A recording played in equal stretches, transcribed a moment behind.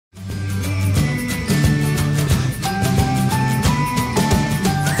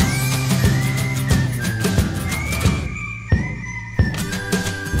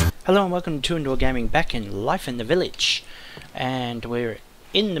Hello and welcome to Two Indoor Gaming, back in Life in the Village. And we're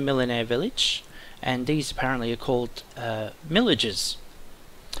in the Millenaire village, and these apparently are called villages,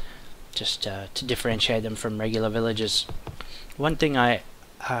 just to differentiate them from regular villages. One thing I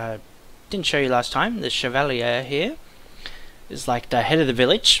didn't show you last time, the Chevalier here is like the head of the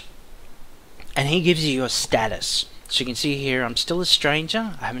village, and he gives you your status. So you can see here I'm still a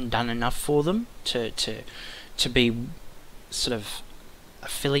stranger, I haven't done enough for them to be sort of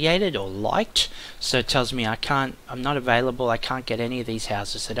affiliated or liked, so it tells me I'm not available, I can't get any of these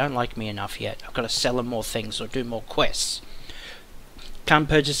houses, they don't like me enough yet, I've got to sell them more things or do more quests. Can't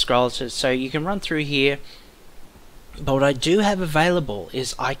purchase scrolls, so you can run through here, but what I do have available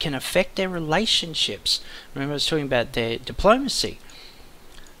is I can affect their relationships. Remember I was talking about their diplomacy,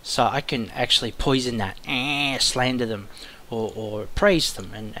 so I can actually poison that, slander them, or praise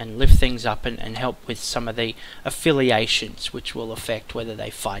them and lift things up and help with some of the affiliations, which will affect whether they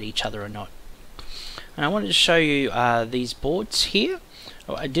fight each other or not. And I wanted to show you these boards here.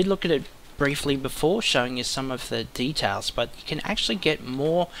 I did look at it briefly before, showing you some of the details, but you can actually get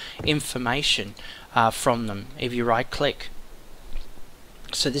more information from them if you right click.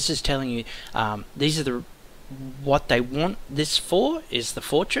 So this is telling you these are what they want this for is the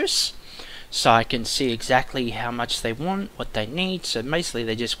fortress. So I can see exactly how much they want, what they need. So basically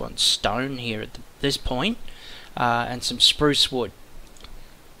they just want stone here at this point, and some spruce wood.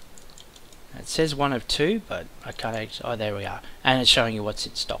 It says 1 of 2, but I can't actually, oh there we are. And it's showing you what's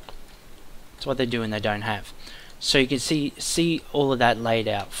in stock. It's what they do and they don't have. So you can see all of that laid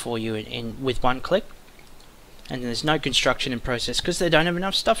out for you with one click. And there's no construction in process because they don't have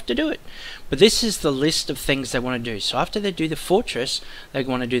enough stuff to do it. But this is the list of things they want to do. So after they do the fortress, they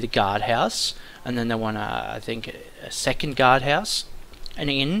want to do the guardhouse, and then they want I think a second guardhouse, an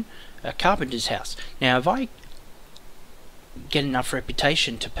inn, a carpenter's house. Now if I get enough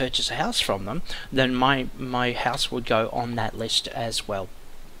reputation to purchase a house from them, then my house would go on that list as well.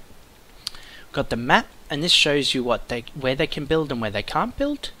 Got the map, and this shows you where they can build and where they can't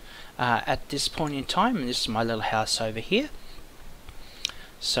build. At this point in time, and this is my little house over here.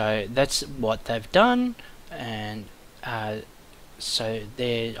 So that's what they've done, and so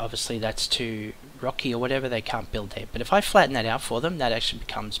they're obviously that's too rocky or whatever, they can't build there. But if I flatten that out for them, that actually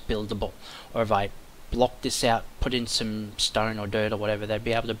becomes buildable. Or if I block this out, put in some stone or dirt or whatever, they'd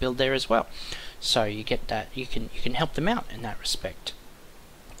be able to build there as well. So you get that, you can help them out in that respect.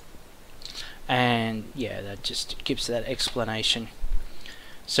 And yeah, that just gives that explanation.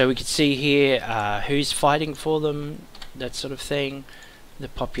 So we can see here who's fighting for them, that sort of thing, the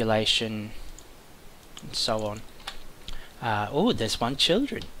population, and so on. Oh, there's 1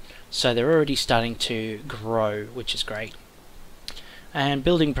 children. So they're already starting to grow, which is great. And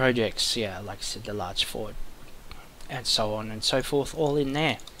building projects, yeah, like I said, the large fort, and so on and so forth, all in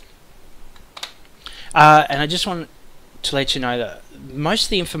there. And I just want to let you know that most of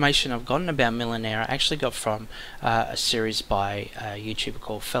the information I've gotten about Millenaire I actually got from a series by a YouTuber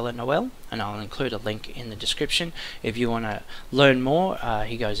called Felinoel, and I'll include a link in the description if you want to learn more.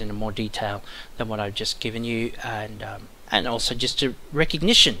 He goes into more detail than what I've just given you, and also just a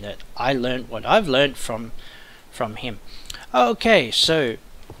recognition that I learned what I've learned from him. Okay, so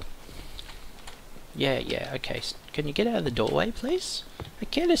yeah, okay. Can you get out of the doorway, please? I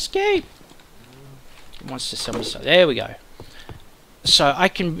can't escape. Wants to sell me, so there we go. So I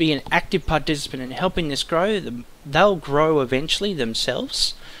can be an active participant in helping this grow. They'll grow eventually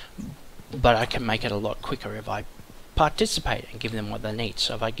themselves, but I can make it a lot quicker if I participate and give them what they need.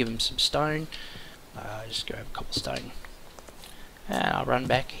 So if I give them some stone, just grab a cobblestone, and I'll run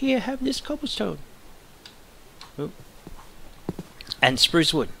back here, have this cobblestone. Oop. And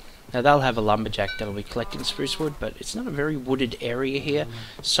spruce wood. Now they'll have a lumberjack that'll be collecting spruce wood, but it's not a very wooded area here,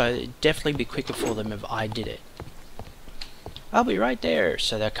 so it'd definitely be quicker for them if I did it. I'll be right there,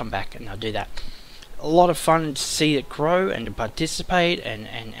 so they'll come back and they'll do that. A lot of fun to see it grow and to participate,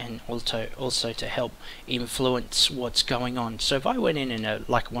 and also to help influence what's going on. So if I went in and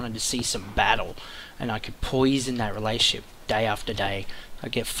wanted to see some battle, and I could poison that relationship day after day, I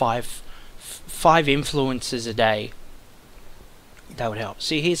get five influences a day. That would help.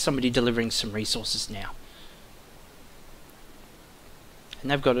 See, here's somebody delivering some resources now.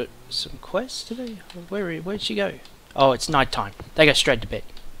 And they've got some quests today. Where'd she go? Oh, it's night time. They go straight to bed.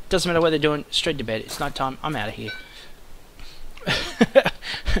 Doesn't matter what they're doing, straight to bed. It's night time. I'm out of here.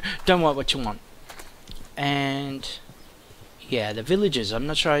 Don't want what you want. And yeah, the villages. I'm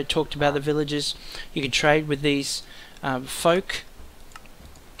not sure I talked about the villages. You can trade with these folk.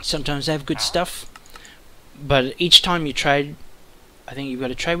 Sometimes they have good stuff. But each time you trade, I think you've got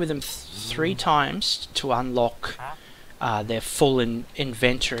to trade with them 3 times to unlock their full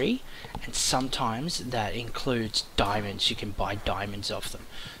inventory, and sometimes that includes diamonds. You can buy diamonds off them,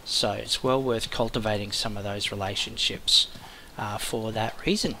 so it's well worth cultivating some of those relationships for that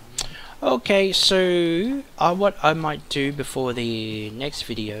reason. Okay, so what I might do before the next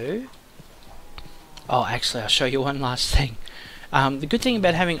video, oh actually I'll show you one last thing. The good thing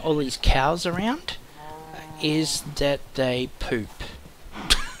about having all these cows around is that they poop.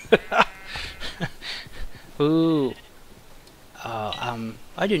 Ooh.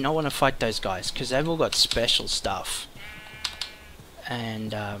 I do not want to fight those guys because they've all got special stuff,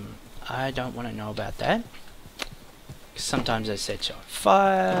 and I don't want to know about that. Sometimes they set you on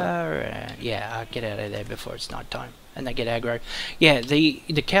fire, and yeah, I'll get out of there before it's night time, and they get aggro. Yeah,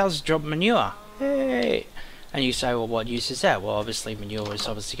 the cows drop manure. Hey! And you say, well, what use is that? Well, obviously manure is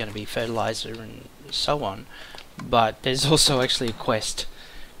obviously going to be fertilizer and so on, but there's also actually a quest.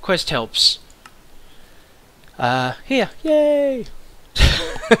 Quest helps. Here, yay!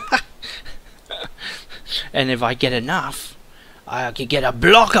 And if I get enough, I could get a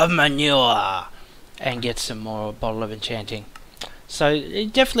block of manure and get some more bottle of enchanting. So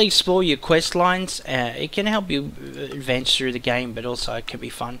definitely explore your quest lines. It can help you advance through the game, but also it can be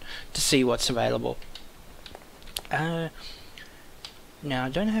fun to see what's available. Now I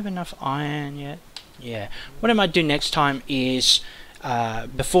don't have enough iron yet. Yeah, what I might do next time is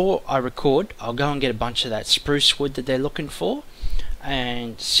before I record, I'll go and get a bunch of that spruce wood that they're looking for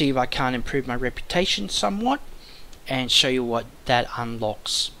and see if I can't improve my reputation somewhat and show you what that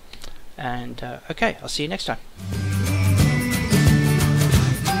unlocks. And okay, I'll see you next time.